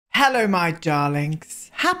Hello, my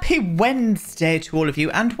darlings. Happy Wednesday to all of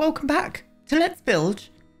you, and welcome back to Let's Build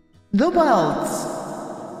the World.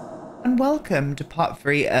 And welcome to part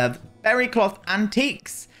 3 of Berrycloth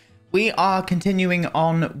Antiques. We are continuing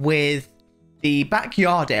on with the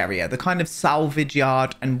backyard area, the kind of salvage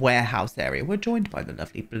yard and warehouse area. We're joined by the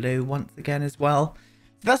lovely Blue once again as well.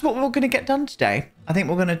 So that's what we're going to get done today. I think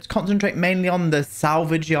we're going to concentrate mainly on the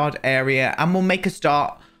salvage yard area, and we'll make a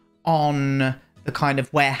start on the kind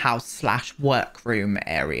of warehouse slash workroom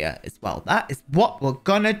area as well. That is what we're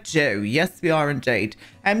gonna do. Yes, we are indeed.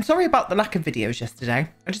 Sorry about the lack of videos yesterday.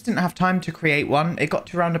 I just didn't have time to create one. It got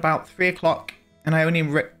to around about 3 o'clock and I only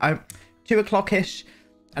 2 o'clock-ish,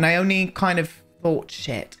 and I only kind of thought,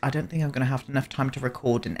 shit, I don't think I'm gonna have enough time to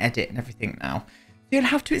record and edit and everything now. So you'll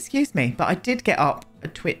have to excuse me, but I did get up a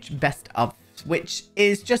Twitch best of, which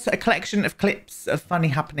is just a collection of clips of funny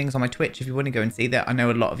happenings on my Twitch. If you want to go and see that, I know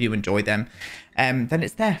a lot of you enjoy them, then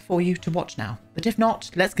it's there for you to watch now. But if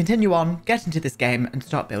not, let's continue on, get into this game and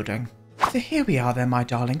start building. So here we are then, my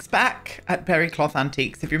darlings, back at Berrycloth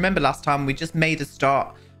Antiques. If you remember last time, we just made a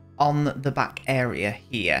start on the back area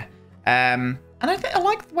here. And I think I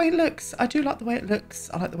like the way it looks. I do like the way it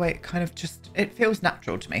looks. I like the way it kind of just, it feels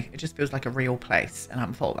natural to me. It just feels like a real place, and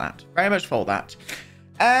I'm for that. Very much for that.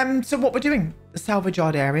 So what we're doing, the salvage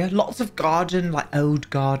yard area, lots of garden, like old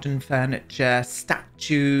garden furniture,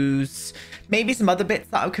 statues, maybe some other bits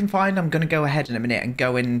that I can find. I'm going to go ahead in a minute and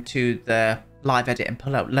go into the live edit and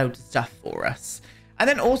pull out loads of stuff for us. And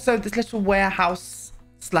then also this little warehouse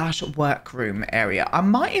slash workroom area. I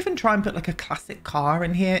might even try and put like a classic car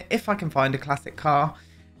in here if I can find a classic car.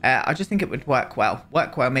 I just think it would work well.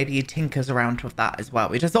 Maybe he tinkers around with that as well.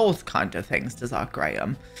 He does all kind of things, does our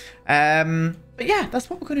Graham. But yeah, that's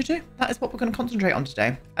what we're going to do. That is what we're going to concentrate on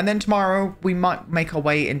today. And then tomorrow we might make our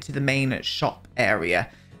way into the main shop area.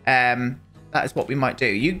 That is what we might do.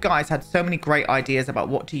 You guys had so many great ideas about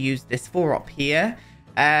what to use this for up here.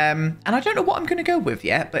 And I don't know what I'm going to go with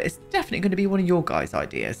yet, but it's definitely going to be one of your guys'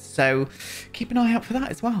 ideas. So keep an eye out for that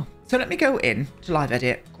as well. So let me go in to live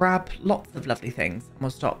edit, grab lots of lovely things, and we'll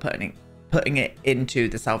start putting it into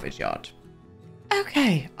the salvage yard.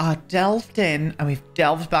 Okay, I delved in and we've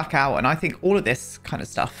delved back out, and I think all of this kind of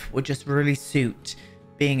stuff would just really suit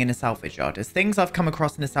being in a salvage yard. There's things I've come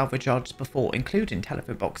across in the salvage yards before, including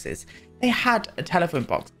telephone boxes. They had a telephone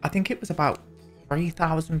box. I think it was about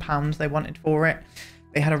 £3,000 they wanted for it.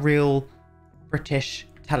 They had a real British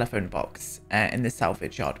telephone box in the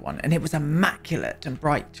salvage yard one, and it was immaculate and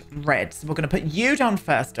bright red. So we're going to put you down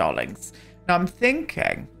first, darlings. Now I'm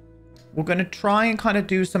thinking we're going to try and kind of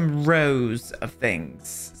do some rows of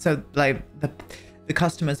things, so like the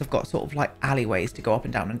customers have got sort of like alleyways to go up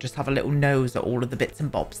and down and just have a little nose at all of the bits and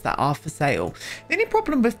bobs that are for sale. The only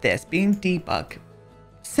problem with this being debug,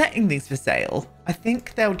 setting these for sale, I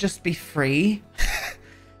think they'll just be free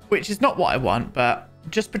which is not what I want, but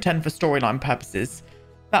just pretend for storyline purposes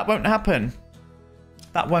that won't happen.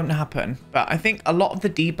 That won't happen. But I think a lot of the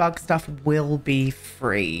debug stuff will be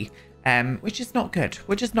free, which is not good.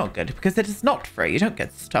 Which is not good, because it is not free. You don't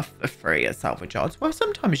get stuff for free at salvage yards. Well,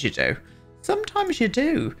 sometimes you do. Sometimes you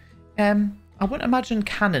do. I wouldn't imagine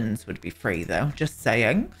cannons would be free, though. Just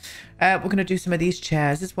saying. We're going to do some of these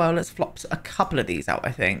chairs as well. Let's flop a couple of these out,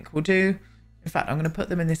 I think. We'll do... In fact, I'm going to put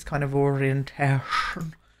them in this kind of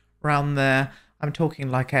orientation around there. I'm talking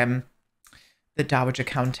like... the Dowager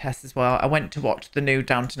Countess as well. I went to watch the new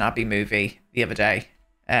Downton Abbey movie the other day,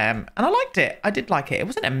 and I liked it. I did like it. It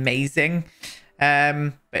wasn't amazing,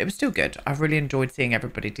 but it was still good. I really enjoyed seeing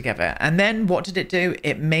everybody together. And then what did it do?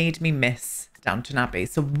 It made me miss Downton Abbey.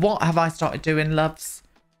 So what have I started doing, loves?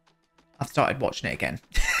 I've started watching it again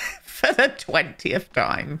for the 20th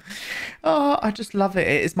time. Oh, I just love it.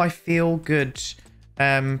 It is my feel-good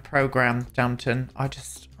program, Downton. I'm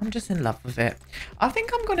just in love with it. I think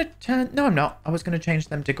I'm going to turn... No, I'm not. I was going to change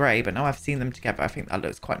them to grey, but now I've seen them together. I think that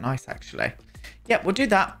looks quite nice, actually. Yep, we'll do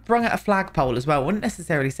that. Bring out a flagpole as well. I wouldn't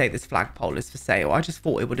necessarily say this flagpole is for sale. I just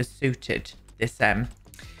thought it would have suited this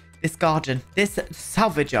this garden, this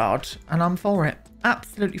salvage yard, and I'm for it.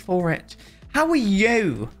 Absolutely for it. How are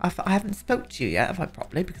you? I haven't spoke to you yet, have I,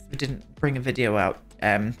 properly? Because we didn't bring a video out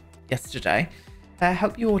yesterday. I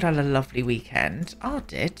hope you all had a lovely weekend. I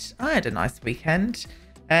did. I had a nice weekend.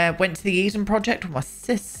 Went to the Eden Project with my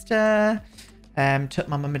sister. Took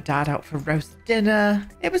my mum and dad out for roast dinner.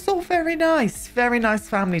 It was all very nice. Very nice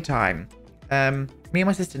family time. Me and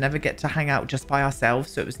my sister never get to hang out just by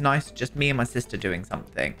ourselves. So it was nice just me and my sister doing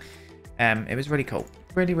something. It was really cool.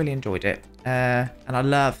 Really, really enjoyed it. And I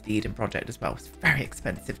love the Eden Project as well. It's very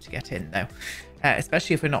expensive to get in though.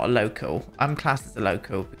 Especially if we're not a local. I'm classed as a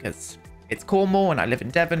local because it's Cornwall and I live in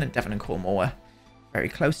Devon, and Devon and Cornwall are very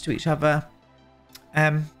close to each other.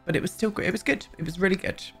 But it was still good. It was good. It was really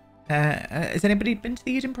good. Has anybody been to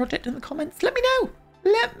the Eden Project in the comments? Let me know.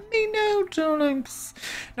 Let me know, darlings.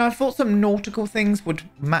 Now, I thought some nautical things would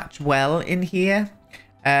match well in here.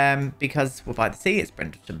 Because we're by the sea. It's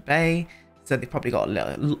Brindleton Bay. So they've probably got a lot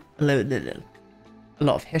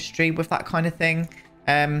of history with that kind of thing.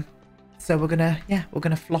 So we're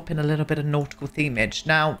gonna flop in a little bit of nautical themage.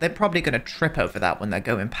 Now, they're probably gonna trip over that when they're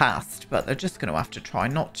going past, but they're just gonna have to try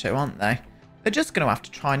not to, aren't they? They're just gonna have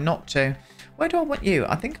to try not to. Where do I want you?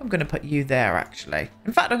 I think I'm gonna put you there, actually.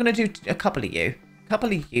 In fact, I'm gonna do a couple of you. A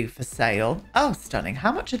couple of you for sale. Oh, stunning.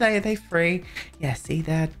 How much are they? Are they free? Yeah, see,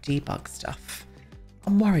 they're debug stuff.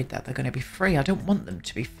 I'm worried that they're going to be free. I don't want them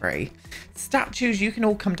to be free. Statues, you can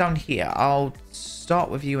all come down here. I'll start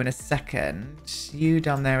with you in a second. You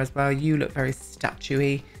down there as well. You look very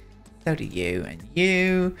statuey. So do you and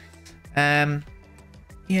you.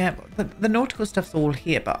 Yeah, the nautical stuff's all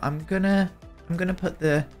here, but I'm gonna put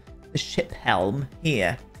the ship helm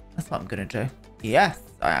here. That's what I'm gonna do. Yes,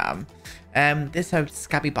 I am. This has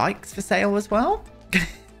scabby bikes for sale as well.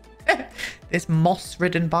 This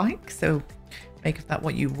moss-ridden bike, so make of that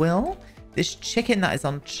what you will. This chicken that is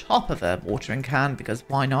on top of a watering can, because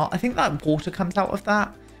why not? I think that water comes out of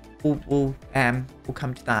that. We'll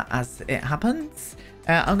come to that as it happens.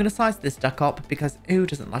 I'm going to size this duck up because who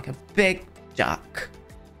doesn't like a big duck?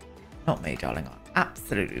 Not me, darling. I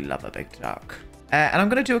absolutely love a big duck. And I'm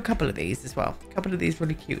going to do a couple of these as well. A couple of these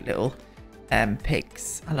really cute little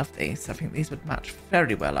pigs. I love these. I think these would match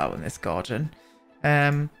very well out in this garden.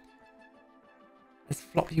 Let's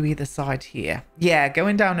flop you either side here. Yeah,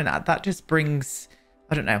 going down and out. That just brings,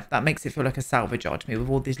 I don't know, that makes it feel like a salvage yard to me with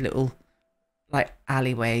all these little, like,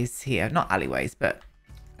 alleyways here. Not alleyways, but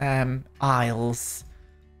aisles.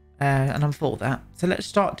 And I'm for that. So let's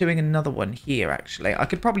start doing another one here, actually. I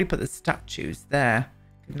could probably put the statues there,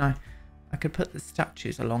 couldn't I? I could put the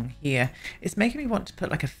statues along here. It's making me want to put,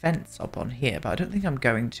 like, a fence up on here, but I don't think I'm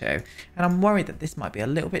going to. And I'm worried that this might be a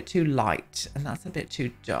little bit too light, and that's a bit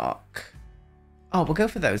too dark. Oh, we'll go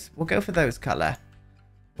for those. We'll go for those colour.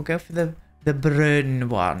 We'll go for the brun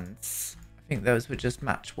ones. I think those would just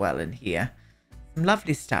match well in here. Some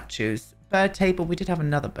lovely statues. Bird table. We did have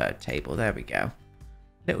another bird table. There we go.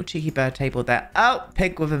 Little cheeky bird table there. Oh,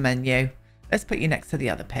 pig with a menu. Let's put you next to the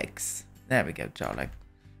other pigs. There we go, darling.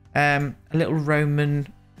 A little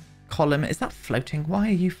Roman column. Is that floating? Why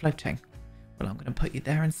are you floating? Well, I'm going to put you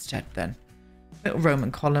there instead then. Little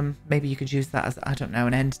Roman column. Maybe you could use that as, I don't know,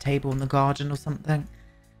 an end table in the garden or something.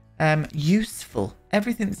 Useful.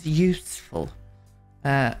 Everything's useful.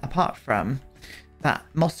 Apart from that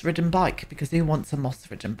moss-ridden bike, because who wants a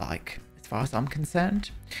moss-ridden bike, as far as I'm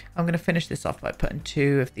concerned? I'm going to finish this off by putting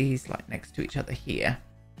two of these like next to each other here.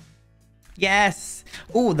 Yes!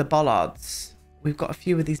 Oh, the bollards. We've got a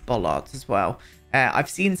few of these bollards as well. I've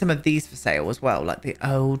seen some of these for sale as well, like the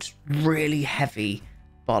old, really heavy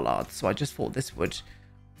bollards. So I just thought this would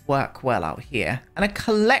work well out here. And a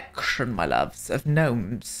collection, my loves, of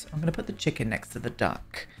gnomes. I'm going to put the chicken next to the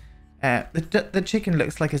duck. The chicken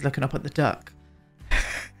looks like he's looking up at the duck.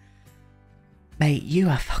 Mate, you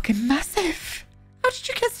are fucking massive. How did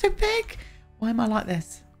you get so big? Why am I like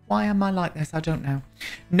this? Why am I like this? I don't know.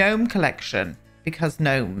 Gnome collection. Because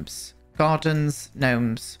gnomes. Gardens,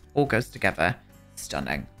 gnomes, all goes together.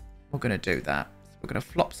 Stunning. We're going to do that. So we're going to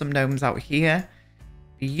flop some gnomes out here.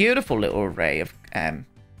 Beautiful little array of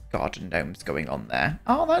garden gnomes going on there.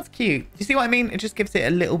 Oh, that's cute. You see what I mean? It just gives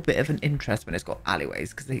it a little bit of an interest when it's got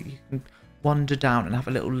alleyways, because you can wander down and have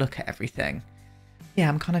a little look at everything. Yeah,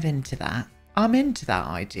 I'm kind of into that. I'm into that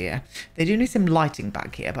idea. They do need some lighting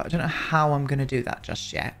back here, but I don't know how I'm going to do that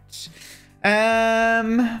just yet.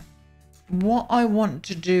 What I want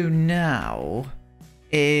to do now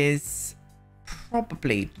is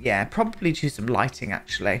probably choose some lighting,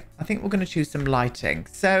 actually. I think we're going to choose some lighting.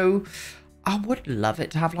 So I would love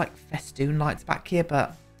it to have like festoon lights back here,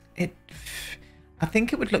 but I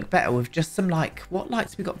think it would look better with just some, like, what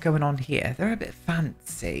lights we got going on here? They're a bit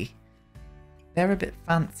fancy. They're a bit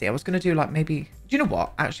fancy. I was going to do like maybe, do you know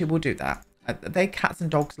what? Actually, we'll do that. Are they cats and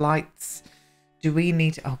dogs lights? Do we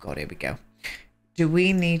need to, oh God, here we go. Do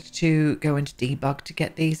we need to go into debug to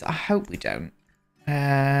get these? I hope we don't.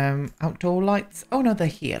 Outdoor lights. Oh no, they're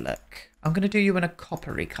here, look. I'm going to do you in a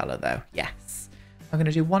coppery colour though. Yes. I'm going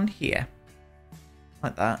to do one here.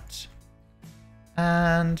 Like that.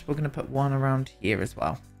 And we're going to put one around here as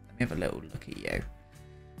well. Let me have a little look at you.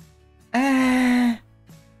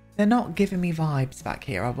 They're not giving me vibes back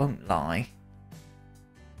here, I won't lie.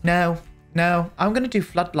 No, I'm going to do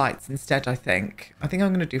floodlights instead, I think. I think I'm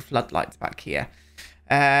going to do floodlights back here.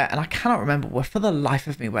 And I cannot remember for the life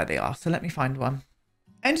of me where they are, so let me find one.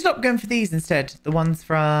 I ended up going for these instead, the ones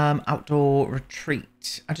from Outdoor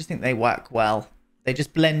Retreat. I just think they work well. They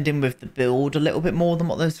just blend in with the build a little bit more than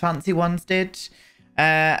what those fancy ones did.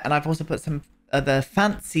 And I've also put some other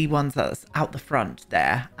fancy ones that's out the front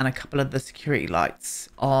there, and a couple of the security lights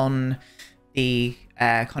on the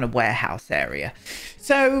kind of warehouse area.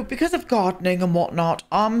 So because of gardening and whatnot,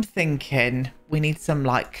 I'm thinking we need some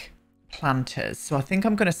like planters. So I think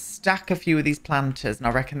I'm going to stack a few of these planters, and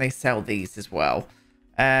I reckon they sell these as well.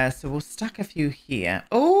 So we'll stack a few here.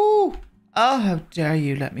 Oh, how dare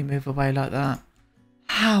you let me move away like that?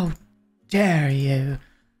 How dare you?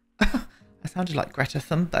 I sounded like Greta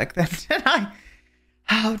Thunberg then, didn't I?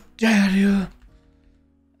 How dare you?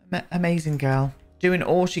 Amazing girl. Doing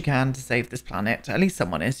all she can to save this planet. At least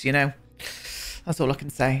someone is, you know. That's all I can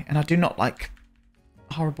say. And I do not like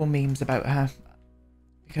horrible memes about her.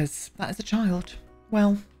 Because that is a child.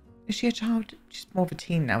 Well, is she a child? She's more of a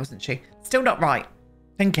teen now, isn't she? Still not right.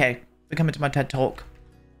 Thank you for coming to my TED Talk.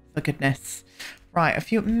 For goodness. Right, a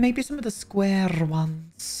few, maybe some of the square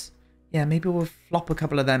ones. Yeah, maybe we'll flop a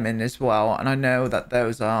couple of them in as well. And I know that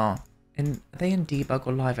those are they in debug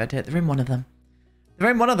or live edit? They're in one of them.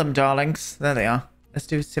 They're in one of them, darlings. There they are. Let's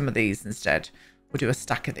do some of these instead. We'll do a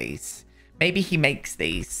stack of these. Maybe he makes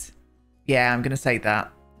these. Yeah, I'm going to say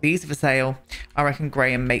that. These are for sale. I reckon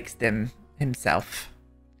Graham makes them himself.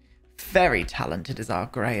 Very talented is our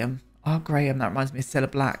Graham. Our Graham, that reminds me of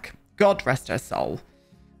Cilla Black. God rest her soul.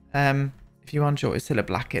 If you aren't sure what Cilla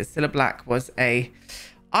Black is, Cilla Black was a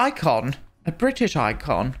icon, a British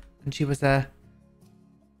icon, and she was a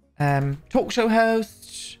talk show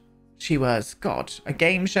host. She was, God, a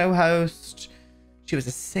game show host. She was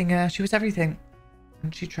a singer. She was everything.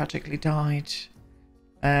 And she tragically died.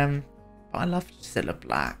 But I loved Cilla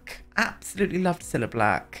Black. Absolutely loved Cilla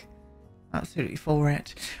Black. Absolutely for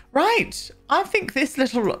it. Right. I think this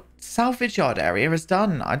little salvage yard area is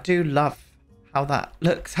done. I do love how that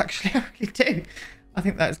looks, actually. I really do. I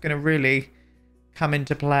think that's going to really come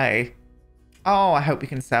into play. Oh, I hope we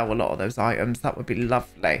can sell a lot of those items. That would be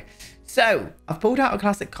lovely. So, I've pulled out a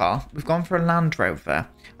classic car. We've gone for a Land Rover.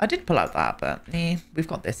 I did pull out that, but we've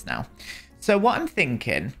got this now. So, what I'm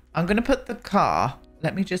thinking, I'm going to put the car...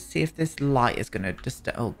 Let me just see if this light is going to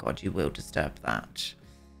disturb... Oh, God, you will disturb that.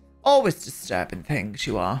 Always disturbing things,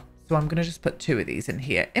 you are. So, I'm going to just put two of these in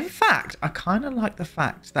here. In fact, I kind of like the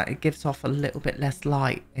fact that it gives off a little bit less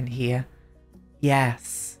light in here.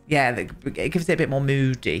 Yes. Yeah, it gives it a bit more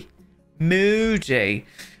moody. Moody.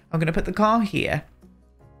 I'm going to put the car here.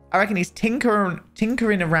 I reckon he's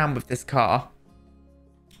tinkering around with this car,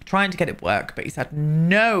 trying to get it work, but he's had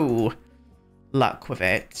no luck with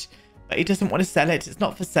it. But he doesn't want to sell it. It's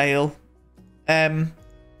not for sale. And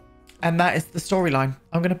that is the storyline.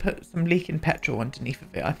 I'm going to put some leaking petrol underneath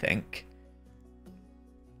of it, I think.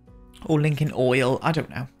 Or leaking oil. I don't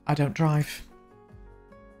know. I don't drive.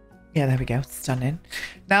 Yeah, there we go. Stunning.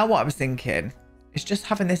 Now what I was thinking is just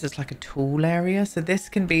having this as like a tool area. So this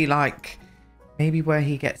can be like maybe where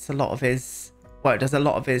he gets a lot of his, well, does a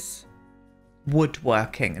lot of his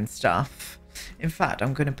woodworking and stuff. In fact,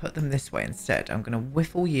 I'm going to put them this way instead. I'm going to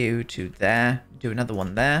whiffle you to there, do another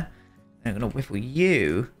one there. And I'm going to whiffle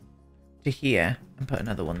you to here and put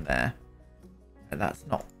another one there. But that's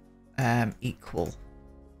not equal.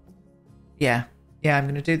 Yeah, I'm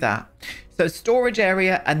going to do that. So storage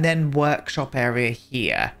area and then workshop area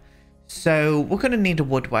here. So we're going to need a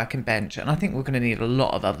woodworking bench, and I think we're going to need a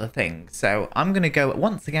lot of other things. So I'm going to go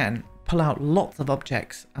once again, pull out lots of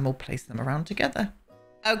objects, and we'll place them around together.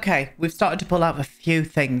 Okay, we've started to pull out a few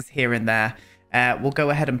things here and there. We'll go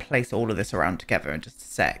ahead and place all of this around together in just a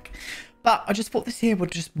sec. But I just thought this here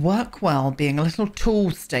would just work well, being a little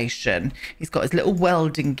tool station. He's got his little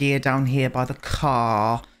welding gear down here by the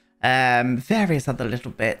car. Various other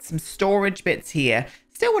little bits, some storage bits here.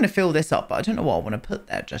 Still want to fill this up, but I don't know what I want to put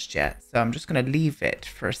there just yet. So I'm just going to leave it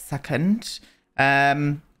for a second.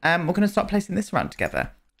 And we're going to start placing this around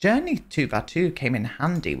together. Journey to Batu came in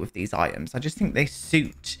handy with these items. I just think they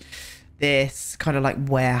suit this kind of like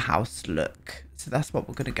warehouse look. So that's what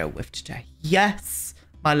we're going to go with today. Yes,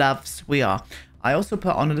 my loves, we are. I also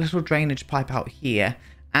put on a little drainage pipe out here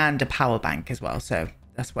and a power bank as well. So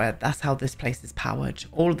that's how this place is powered.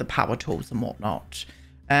 All of the power tools and whatnot.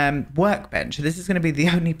 Workbench. This is going to be the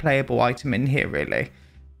only playable item in here, really.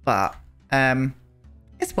 But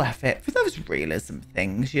it's worth it for those realism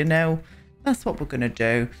things, you know. That's what we're going to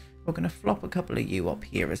do. We're going to flop a couple of you up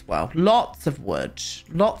here as well. Lots of wood.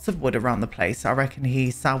 Lots of wood around the place. I reckon he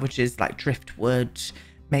salvages like driftwood,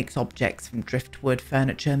 makes objects from driftwood,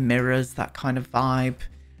 furniture, mirrors, that kind of vibe.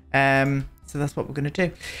 So that's what we're going to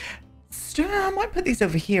do. So I might put these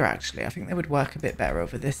over here, actually. I think they would work a bit better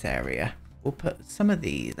over this area. we'll put some of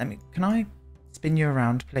these. Can I spin you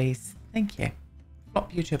around, please? Thank you.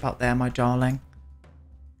 Flop you to about there, my darling.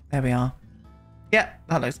 There we are. Yeah,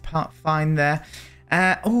 that looks fine there.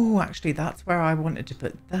 Oh, actually, that's where I wanted to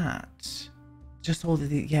put that. Just all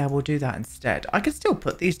the... Yeah, we'll do that instead. I could still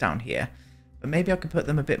put these down here, but maybe I could put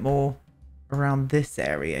them a bit more around this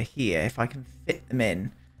area here if I can fit them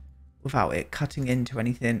in without it cutting into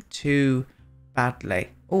anything too badly.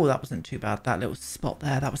 Oh, that wasn't too bad. That little spot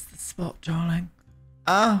there, that was the spot, darling.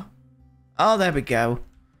 Oh, there we go.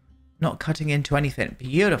 Not cutting into anything.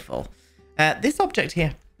 Beautiful. This object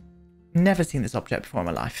here. Never seen this object before in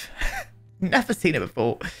my life. Never seen it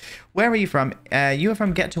before. Where are you from? You are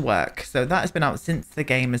from Get to Work. So that has been out since the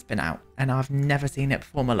game has been out. And I've never seen it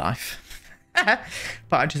before in my life. But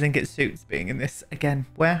I just think it suits being in this. Again,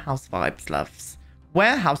 warehouse vibes, loves.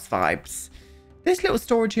 Warehouse vibes. This little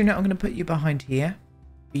storage unit, I'm going to put you behind here.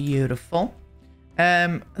 Beautiful.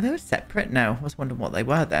 Are they separate? No, I was wondering what they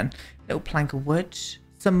were then. Little plank of wood.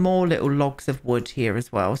 Some more little logs of wood here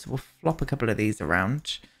as well. So we'll flop a couple of these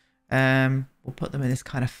around. We'll put them in this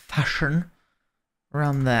kind of fashion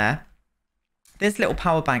around there. This little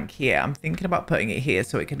power bank here, I'm thinking about putting it here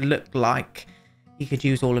so it could look like he could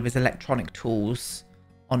use all of his electronic tools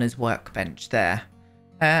on his workbench there.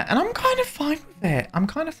 And I'm kind of fine with it. I'm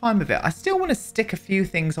kind of fine with it. I still want to stick a few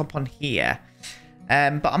things up on here.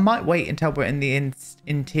 But I might wait until we're in the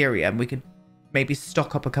interior and we could maybe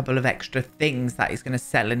stock up a couple of extra things that he's going to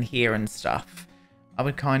sell in here and stuff. I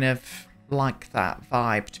would kind of like that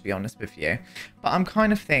vibe, to be honest with you. But I'm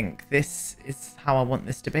kind of think this is how I want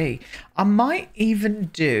this to be. I might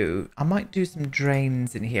do some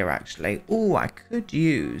drains in here, actually. Oh, I could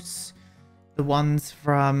use the ones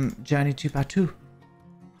from Journey to Batu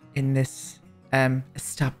in this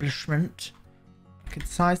establishment. I could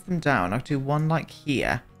size them down. I'll do one like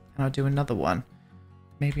here, and I'll do another one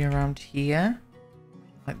maybe around here,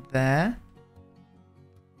 like there.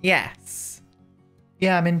 Yes.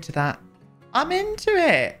 Yeah, I'm into that. I'm into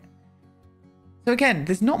it. So again,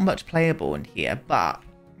 there's not much playable in here, but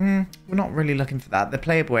we're not really looking for that. The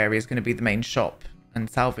playable area is going to be the main shop and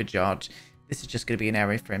salvage yard. This is just going to be an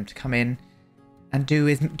area for him to come in and do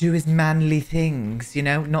his manly things, you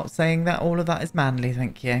know. Not saying that all of that is manly,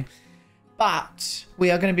 thank you. But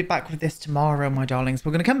we are going to be back with this tomorrow, my darlings.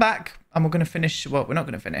 We're going to come back and we're going to finish. Well, we're not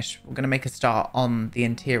going to finish. We're going to make a start on the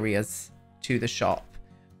interiors to the shop.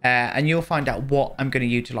 And you'll find out what I'm going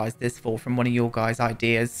to utilize this for from one of your guys'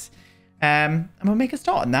 ideas. And we'll make a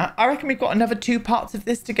start on that. I reckon we've got another 2 parts of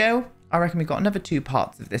this to go.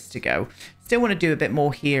 Still want to do a bit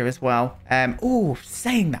more here as well. Oh,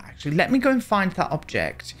 saying that, actually, let me go and find that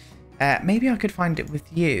object. Maybe I could find it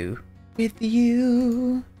with you. With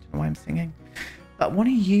you. Don't know why I'm singing. But one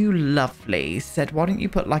of you lovelies said, why don't you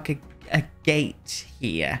put like a gate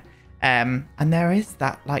here? And there is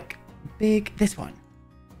that like big, this one.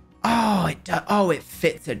 Oh, it does. Oh, it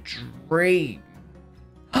fits a dream.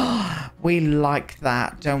 We like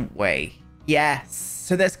that, don't we? Yes.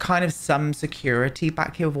 So there's kind of some security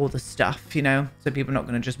back here with all the stuff, you know, so people are not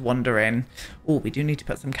going to just wander in. Oh, we do need to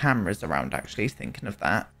put some cameras around, actually, thinking of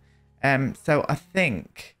that. So I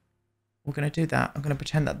think we're going to do that. I'm going to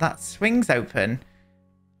pretend that that swings open.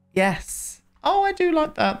 Yes. Oh, I do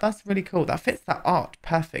like that. That's really cool. That fits that art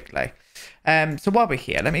perfectly. So while we're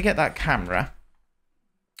here, let me get that camera.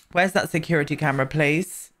 Where's that security camera,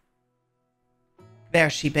 please? There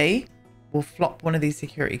she be. We'll flop one of these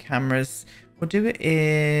security cameras. We'll do it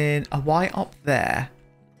in a white up there.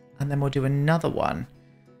 And then we'll do another one.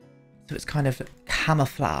 So it's kind of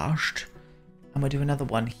camouflaged. And we'll do another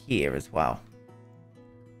one here as well.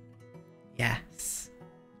 Yes.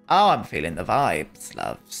 Oh, I'm feeling the vibes,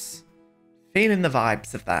 loves. Feeling the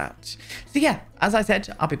vibes of that. So yeah, as I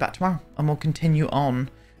said, I'll be back tomorrow. And we'll continue on.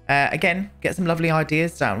 Again, get some lovely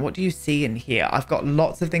ideas down. What do you see in here? I've got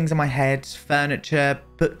lots of things in my head. Furniture,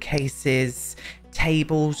 bookcases,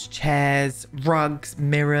 tables, chairs, rugs,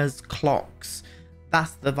 mirrors, clocks.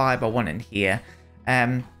 That's the vibe I want in here.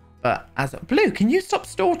 But as Blue, can you stop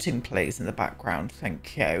snorting, please, in the background?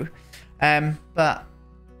 Thank you. But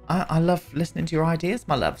I love listening to your ideas,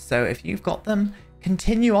 my love. So if you've got them,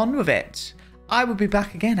 continue on with it. I will be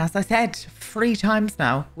back again, as I said, 3 times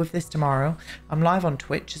now with this tomorrow. I'm live on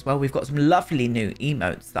Twitch as well. We've got some lovely new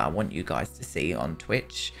emotes that I want you guys to see on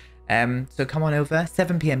Twitch. So come on over,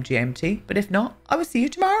 7 PM GMT. But if not, I will see you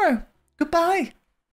tomorrow. Goodbye.